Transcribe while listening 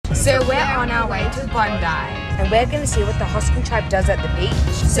So we're on our way to Bondi, and we're going to see what the Hosking tribe does at the beach.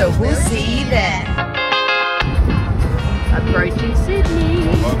 so we'll see you there. Approaching Sydney.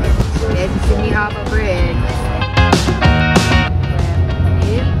 There's the Sydney Harbour Bridge.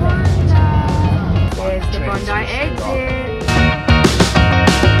 Here's Bondi. There's the Bondi exit.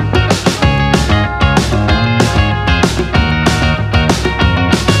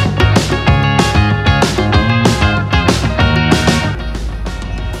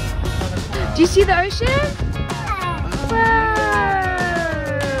 Do you see the ocean?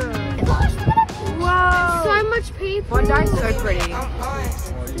 Wow! So much people. Bondi's so pretty.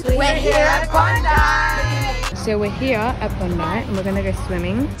 We're here at Bondi. So we're here at Bondi and we're gonna go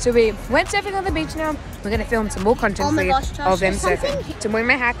swimming. So we went surfing on the beach now. We're gonna film some more content for you of them surfing. So I'm wearing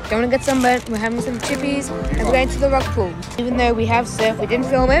my hat, don't wanna get sunburned. We're having some chippies and we're going to the rock pool. Even though we have surf, we didn't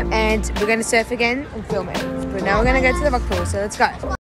film it, and we're gonna surf again and film it. But now we're gonna go to the rock pool, so let's go.